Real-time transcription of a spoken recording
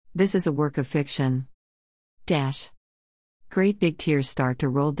This is a work of fiction. Dash. Great big tears start to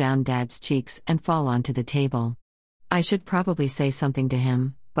roll down Dad's cheeks and fall onto the table. I should probably say something to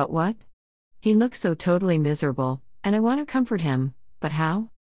him, but what? He looks so totally miserable, and I want to comfort him, but how?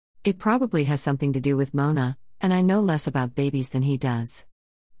 It probably has something to do with Mona, and I know less about babies than he does.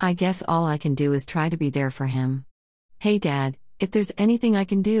 I guess all I can do is try to be there for him. Hey Dad, if there's anything I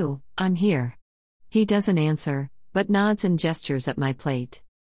can do, I'm here. He doesn't answer, but nods and gestures at my plate.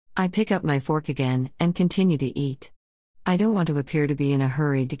 I pick up my fork again and continue to eat. I don't want to appear to be in a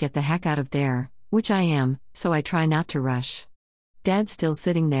hurry to get the heck out of there, which I am, so I try not to rush. Dad's still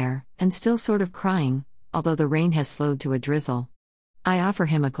sitting there, and still sort of crying, although the rain has slowed to a drizzle. I offer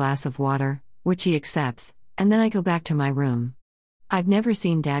him a glass of water, which he accepts, and then I go back to my room. I've never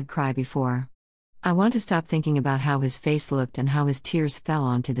seen Dad cry before. I want to stop thinking about how his face looked and how his tears fell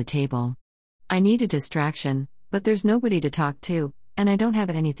onto the table. I need a distraction, but there's nobody to talk to, and I don't have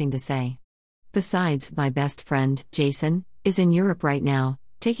anything to say. Besides, my best friend, Jason, is in Europe right now,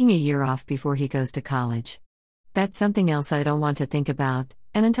 taking a year off before he goes to college. That's something else I don't want to think about,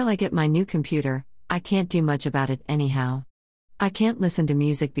 and until I get my new computer, I can't do much about it anyhow. I can't listen to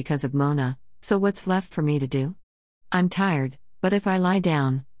music because of Mona, so what's left for me to do? I'm tired, but if I lie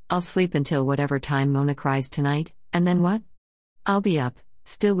down, I'll sleep until whatever time Mona cries tonight, and then what? I'll be up,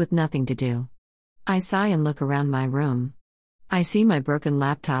 still with nothing to do. I sigh and look around my room. I see my broken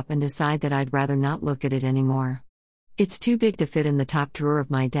laptop and decide that I'd rather not look at it anymore. It's too big to fit in the top drawer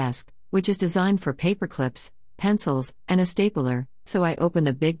of my desk, which is designed for paper clips, pencils, and a stapler, so I open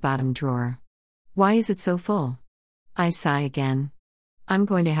the big bottom drawer. Why is it so full? I sigh again. I'm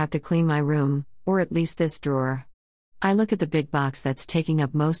going to have to clean my room, or at least this drawer. I look at the big box that's taking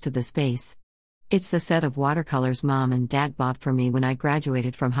up most of the space. It's the set of watercolors Mom and Dad bought for me when I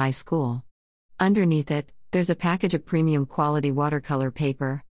graduated from high school. Underneath it, there's a package of premium quality watercolor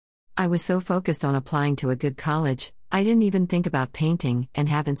paper. I was so focused on applying to a good college, I didn't even think about painting, and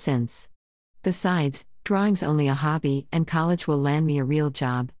haven't since. Besides, drawing's only a hobby, and college will land me a real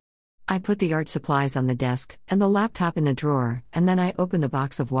job. I put the art supplies on the desk, and the laptop in the drawer, and then I open the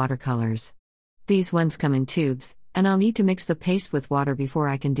box of watercolors. These ones come in tubes, and I'll need to mix the paste with water before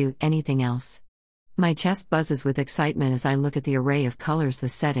I can do anything else. My chest buzzes with excitement as I look at the array of colors the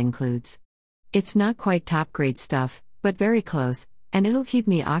set includes. It's not quite top-grade stuff, but very close, and it'll keep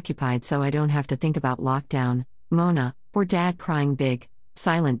me occupied so I don't have to think about lockdown, Mona, or Dad crying big,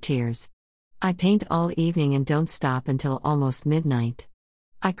 silent tears. I paint all evening and don't stop until almost midnight.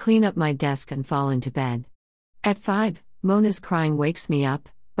 I clean up my desk and fall into bed. At 5, Mona's crying wakes me up,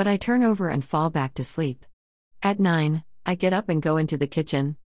 but I turn over and fall back to sleep. At 9, I get up and go into the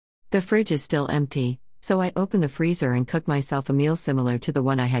kitchen. The fridge is still empty, so I open the freezer and cook myself a meal similar to the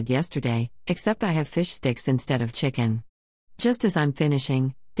one I had yesterday, except I have fish sticks instead of chicken. Just as I'm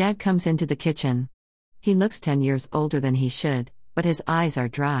finishing, Dad comes into the kitchen. He looks 10 years older than he should, but his eyes are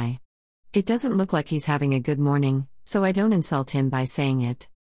dry. It doesn't look like he's having a good morning, so I don't insult him by saying it.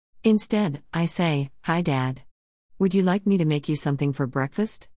 Instead, I say, "Hi Dad. Would you like me to make you something for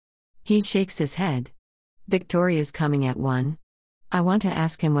breakfast?" He shakes his head. Victoria's coming at 1. I want to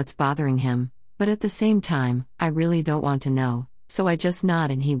ask him what's bothering him, but at the same time, I really don't want to know, so I just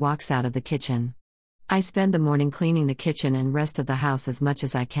nod and he walks out of the kitchen. I spend the morning cleaning the kitchen and rest of the house as much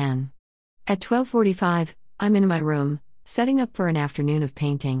as I can. At 12:45, I'm in my room, setting up for an afternoon of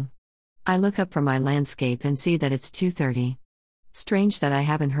painting. I look up from my landscape and see that it's 2:30. Strange that I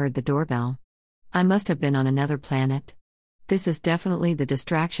haven't heard the doorbell. I must have been on another planet. This is definitely the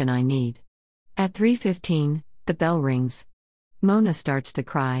distraction I need. At 3:15, the bell rings. Mona starts to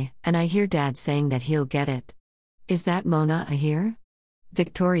cry, and I hear Dad saying that he'll get it. "Is that Mona I hear?"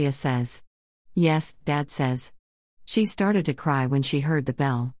 Victoria says. "Yes," Dad says. She started to cry when she heard the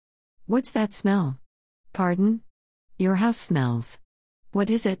bell. "What's that smell?" "Pardon?" "Your house smells."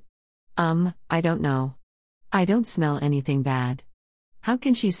 "What is it?" I don't know. I don't smell anything bad." How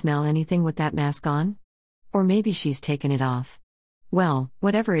can she smell anything with that mask on? Or maybe she's taken it off. Well,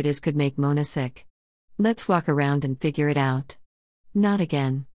 whatever it is could make Mona sick. Let's walk around and figure it out. Not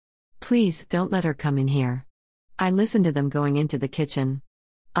again. Please, don't let her come in here. I listen to them going into the kitchen.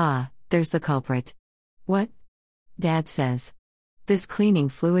 Ah, there's the culprit. "What?" Dad says. "This cleaning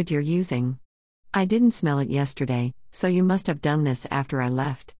fluid you're using. I didn't smell it yesterday, so you must have done this after I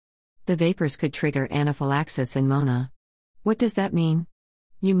left. The vapors could trigger anaphylaxis in Mona." "What does that mean?"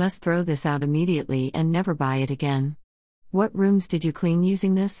 "You must throw this out immediately and never buy it again." "What rooms did you clean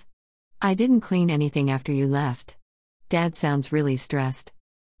using this?" "I didn't clean anything after you left." Dad sounds really stressed.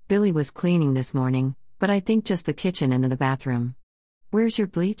 "Billy was cleaning this morning, but I think just the kitchen and the bathroom." "Where's your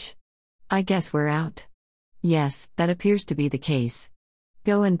bleach?" "I guess we're out." Yes, that appears to be the case.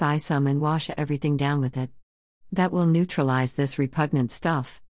 Go and buy some and wash everything down with it. That will neutralize this repugnant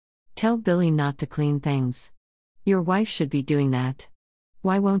stuff. Tell Billy not to clean things. Your wife should be doing that.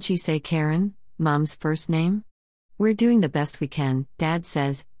 Why won't she say Karen, Mom's first name? We're doing the best we can, Dad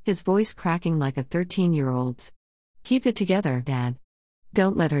says, his voice cracking like a 13-year-old's. Keep it together, Dad.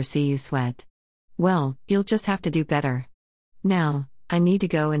 Don't let her see you sweat. Well, you'll just have to do better. Now, I need to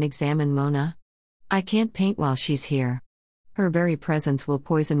go and examine Mona. I can't paint while she's here. Her very presence will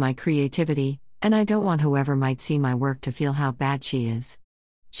poison my creativity, and I don't want whoever might see my work to feel how bad she is.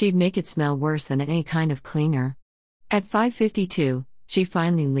 She'd make it smell worse than any kind of cleaner. At 5:52, she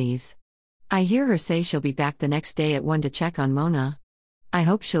finally leaves. I hear her say she'll be back the next day at 1 to check on Mona. I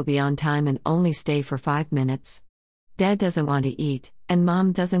hope she'll be on time and only stay for 5 minutes. Dad doesn't want to eat, and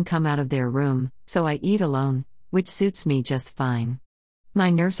Mom doesn't come out of their room, so I eat alone, which suits me just fine. My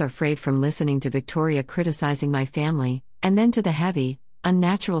nerves are frayed from listening to Victoria criticizing my family, and then to the heavy,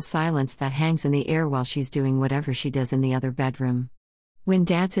 unnatural silence that hangs in the air while she's doing whatever she does in the other bedroom. When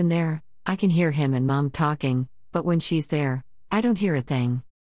Dad's in there, I can hear him and Mom talking, but when she's there, I don't hear a thing.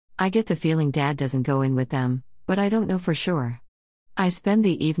 I get the feeling Dad doesn't go in with them, but I don't know for sure. I spend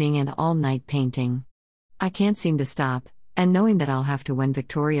the evening and all night painting. I can't seem to stop, and knowing that I'll have to when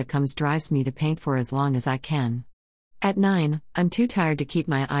Victoria comes drives me to paint for as long as I can. At 9, I'm too tired to keep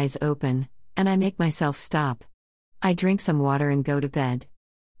my eyes open, and I make myself stop. I drink some water and go to bed.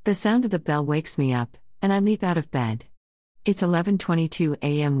 The sound of the bell wakes me up, and I leap out of bed. It's 11:22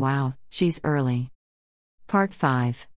 a.m. Wow, she's early. Part 5.